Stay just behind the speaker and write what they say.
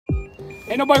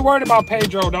Ain't nobody worried about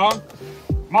Pedro, dog.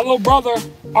 My little brother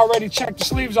already checked the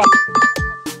sleeves off.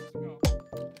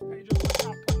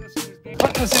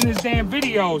 Putting us in his damn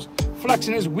videos,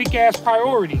 flexing his weak ass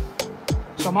priority.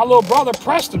 So my little brother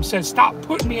pressed him, said, stop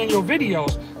putting me in your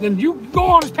videos. Then you go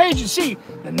on his page and see,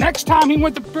 the next time he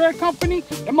went to Bread Company,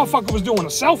 that motherfucker was doing a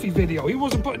selfie video. He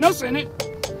wasn't putting us in it.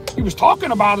 He was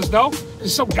talking about us though.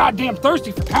 He's so goddamn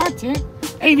thirsty for content.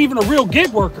 Ain't even a real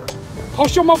gig worker.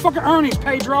 Post your motherfucking earnings,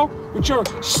 Pedro, with your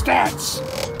stats.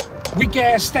 Weak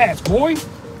ass stats, boy.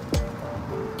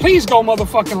 Please go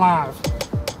motherfucking live.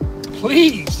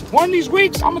 Please. One of these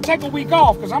weeks, I'm gonna take a week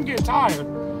off because I'm getting tired.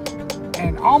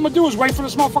 And all I'm gonna do is wait for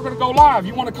this motherfucker to go live.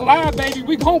 You wanna collab, baby?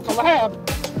 We gon' collab.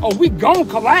 Oh, we gon'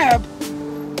 collab.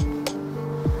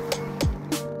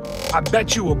 I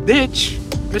bet you a bitch.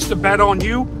 Mr. Bet on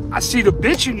you. I see the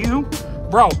bitch in you.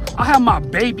 Bro, I have my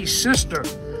baby sister,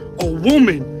 a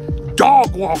woman,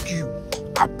 dog walk you.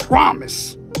 I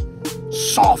promise.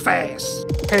 Soft ass.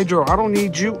 Pedro, I don't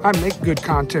need you. I make good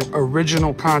content,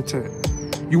 original content.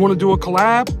 You wanna do a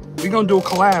collab? We gonna do a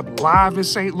collab live in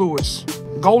St. Louis.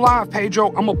 Go live, Pedro.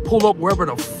 I'm gonna pull up wherever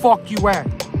the fuck you at.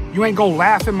 You ain't gonna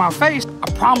laugh in my face.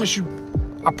 I promise you,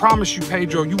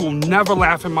 Pedro, you will never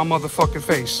laugh in my motherfucking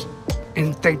face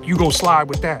and think you gonna slide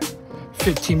with that.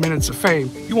 15 minutes of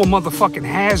fame. You a motherfucking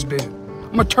has-been.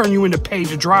 I'm gonna turn you into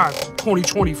Page Drive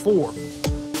 2024.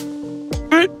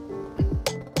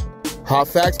 Hot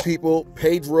facts, people.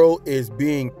 Pedro is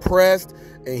being pressed,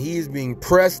 and he is being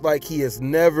pressed like he has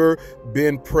never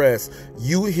been pressed.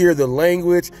 You hear the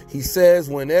language. He says,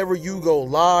 whenever you go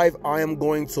live, I am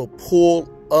going to pull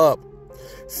up.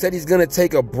 Said he's going to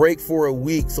take a break for a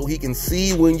week so he can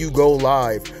see when you go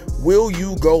live. Will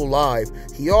you go live?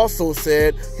 He also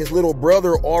said his little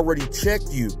brother already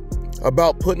checked you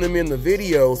about putting him in the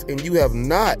videos, and you have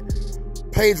not.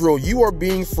 Pedro, you are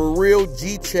being for real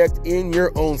G-checked in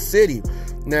your own city.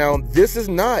 Now, this is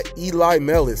not Eli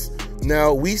Mellis.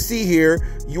 Now, we see here,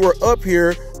 you are up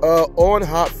here on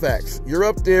Hot Facts. You're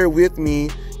up there with me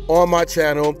on my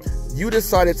channel. You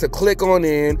decided to click on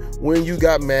in when you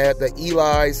got mad that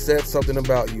Eli said something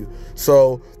about you.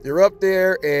 So you're up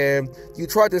there and you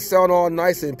tried to sound all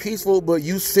nice and peaceful, but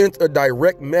you sent a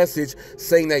direct message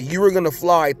saying that you were going to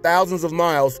fly thousands of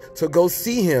miles to go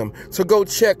see him, to go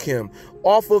check him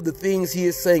off of the things he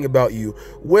is saying about you.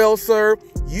 Well, sir,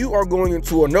 you are going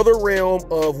into another realm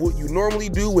of what you normally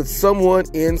do with someone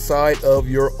inside of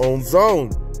your own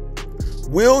zone.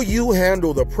 Will you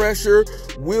handle the pressure?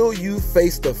 Will you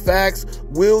face the facts?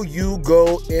 Will you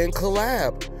go and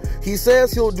collab? He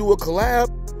says he'll do a collab.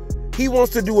 He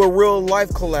wants to do a real life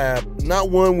collab,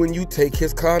 not one when you take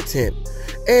his content.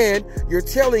 And you're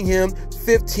telling him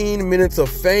 15 minutes of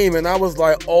fame, and I was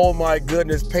like, oh my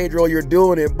goodness, Pedro, you're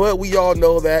doing it. But we all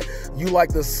know that you like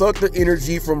to suck the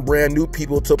energy from brand new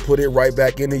people to put it right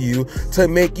back into you to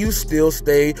make you still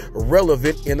stay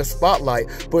relevant in the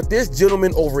spotlight. But this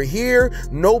gentleman over here,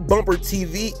 No Bumper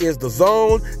TV is the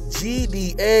zone.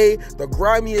 GDA, the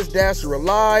grimiest dasher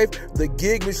alive. The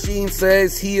gig machine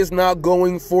says he is not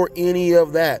going for any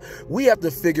of that. We have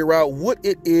to figure out what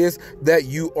it is that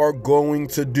you are going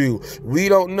to do. We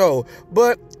don't know.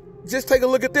 But just take a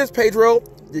look at this, Pedro.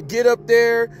 You get up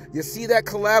there, you see that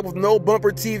collab with No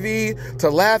Bumper TV to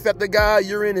laugh at the guy,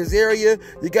 you're in his area.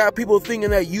 You got people thinking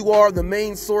that you are the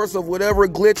main source of whatever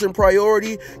glitch and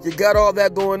priority. You got all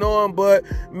that going on, but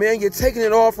man, you're taking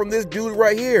it all from this dude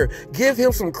right here. Give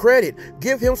him some credit.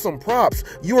 Give him some props.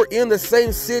 You are in the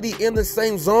same city, in the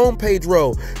same zone,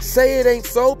 Pedro. Say it ain't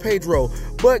so, Pedro.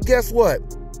 But guess what?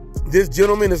 This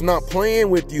gentleman is not playing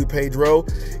with you, Pedro.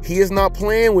 He is not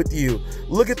playing with you.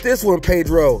 Look at this one,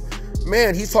 Pedro.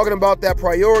 Man, he's talking about that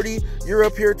priority. You're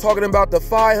up here talking about the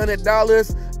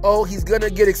 $500. Oh, he's gonna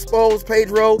get exposed,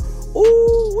 Pedro.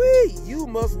 Ooh-wee, you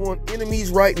must want enemies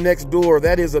right next door.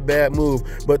 That is a bad move.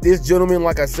 But this gentleman,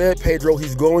 like I said, Pedro,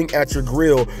 he's going at your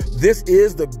grill. This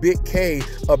is the Big K,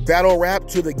 a battle rap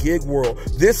to the gig world.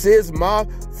 This is my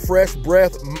fresh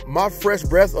breath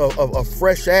of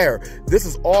fresh air. This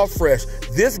is all fresh.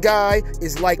 This guy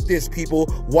is like this, people.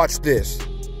 Watch this.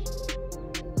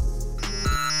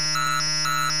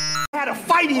 Had a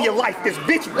fight in your life, this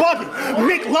bitch bugging.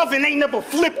 Mick Lovin ain't never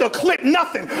flipped or clipped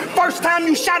nothing. First time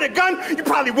you shot a gun, you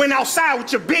probably went outside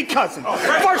with your big cousin.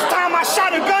 First time I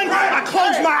shot a gun, I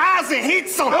closed my eyes and hit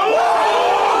something.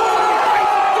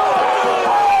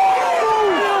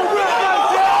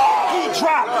 He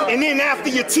dropped, and then after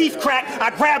your teeth crack, I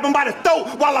grab him by the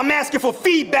throat while I'm asking for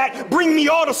feedback. Bring me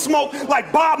all the smoke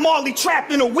like Bob Marley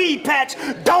trapped in a weed patch.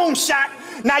 Dome shot.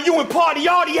 Now you and Party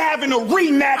Artie having a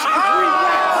rematch.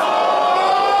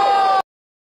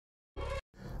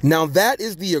 Now that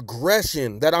is the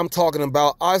aggression that I'm talking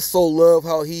about. I so love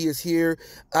how he is here.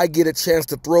 I get a chance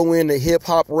to throw in the hip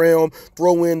hop realm,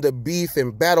 throw in the beef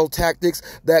and battle tactics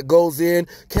that goes in.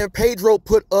 Can Pedro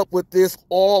put up with this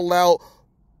all out,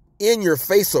 in your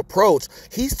face approach?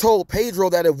 He's told Pedro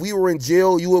that if we were in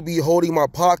jail, you will be holding my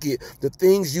pocket. The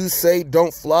things you say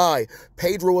don't fly.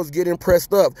 Pedro is getting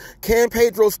pressed up. Can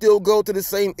Pedro still go to the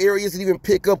same areas and even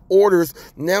pick up orders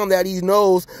now that he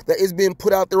knows that it's been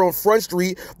put out there on Front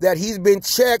Street that he's been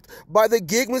checked by the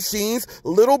gig machine's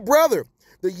little brother?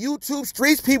 The YouTube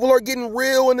streets people are getting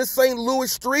real in the St.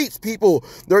 Louis streets, people.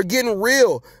 They're getting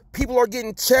real. People are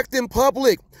getting checked in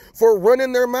public for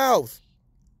running their mouths.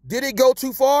 Did it go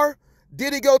too far?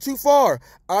 Did it go too far?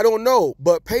 I don't know.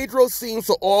 But Pedro seems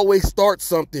to always start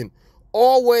something.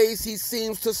 Always he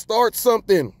seems to start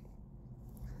something.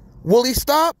 Will he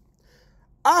stop?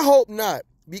 I hope not,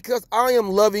 because I am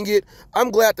loving it.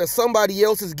 I'm glad that somebody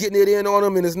else is getting it in on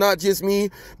him and it's not just me.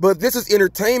 But this is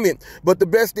entertainment. But the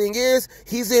best thing is,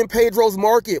 he's in Pedro's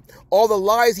market. All the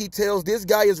lies he tells, this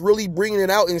guy is really bringing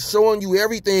it out and showing you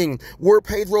everything. Where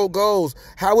Pedro goes,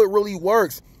 how it really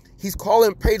works. He's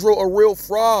calling Pedro a real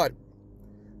fraud.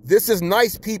 This is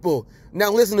nice, people. Now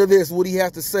listen to this, what he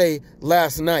has to say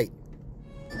last night.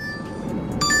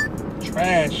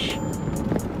 Trash.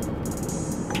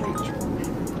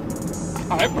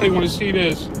 Everybody want to see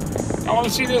this. I want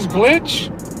to see this glitch.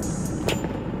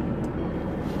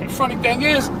 The funny thing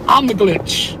is, I'm the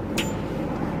glitch.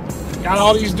 Got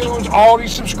all these dudes, all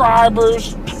these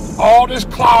subscribers, all this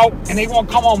clout, and they won't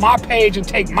come on my page and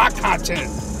take my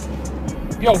content.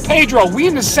 Yo, Pedro, we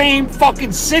in the same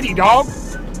fucking city, dog.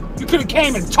 You could have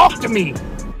came and talked to me.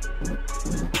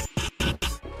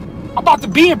 I'm about to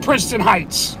be in Princeton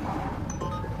Heights.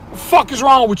 What the fuck is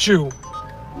wrong with you?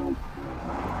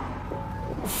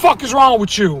 What the fuck is wrong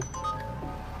with you?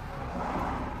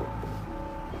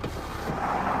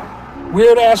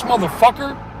 Weird ass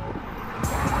motherfucker.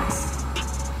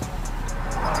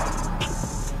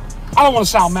 I don't want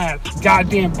to sound mad.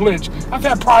 Goddamn glitch. I've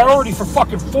had priority for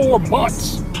fucking 4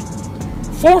 months.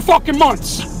 4 fucking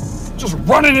months. Just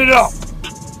running it up.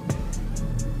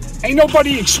 Ain't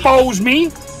nobody exposed me.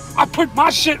 I put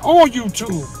my shit on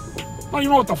YouTube. I don't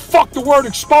even know what the fuck the word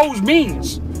expose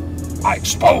means. I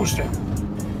exposed him.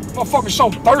 Motherfucker's so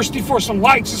thirsty for some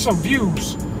likes and some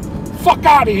views. Fuck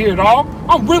out of here, dog.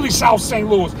 I'm really South St.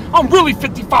 Louis. I'm really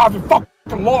 55 in fucking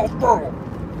Lawsboro.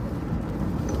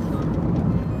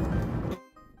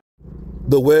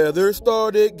 The weather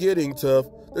started getting tough.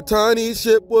 The tiny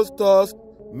ship was tossed.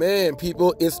 Man,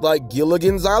 people, it's like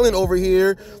Gilligan's Island over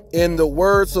here. In the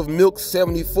words of Milk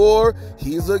 74,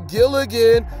 he's a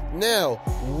Gilligan. Now,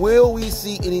 will we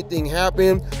see anything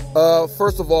happen?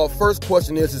 First of all, first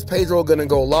question is Pedro going to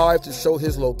go live to show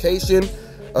his location?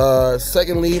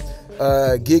 Secondly,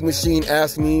 Gig Machine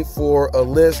asked me for a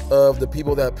list of the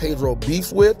people that Pedro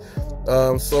beefs with.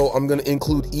 So I'm going to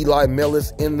include Eli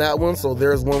Mellis in that one. So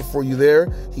there's one for you there.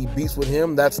 He beefs with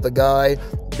him. That's the guy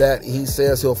that he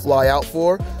says he'll fly out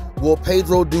for. Will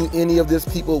Pedro do any of this,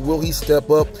 people? Will he step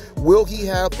up? Will he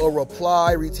have a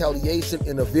reply, retaliation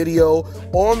in a video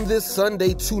on this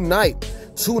Sunday tonight?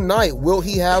 Tonight, will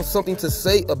he have something to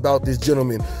say about this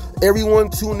gentleman? Everyone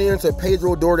tune in to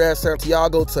Pedro DoorDash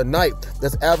Santiago tonight.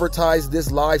 Let's advertise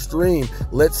this live stream.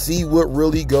 Let's see what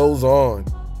really goes on.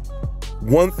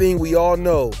 One thing we all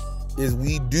know is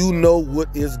we do know what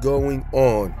is going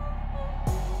on.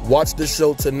 Watch the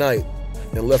show tonight,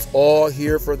 and let's all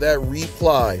hear for that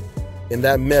reply and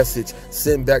that message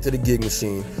sent back to the Gig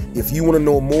Machine. If you want to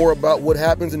know more about what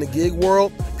happens in the gig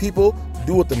world, people,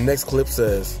 do what the next clip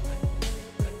says.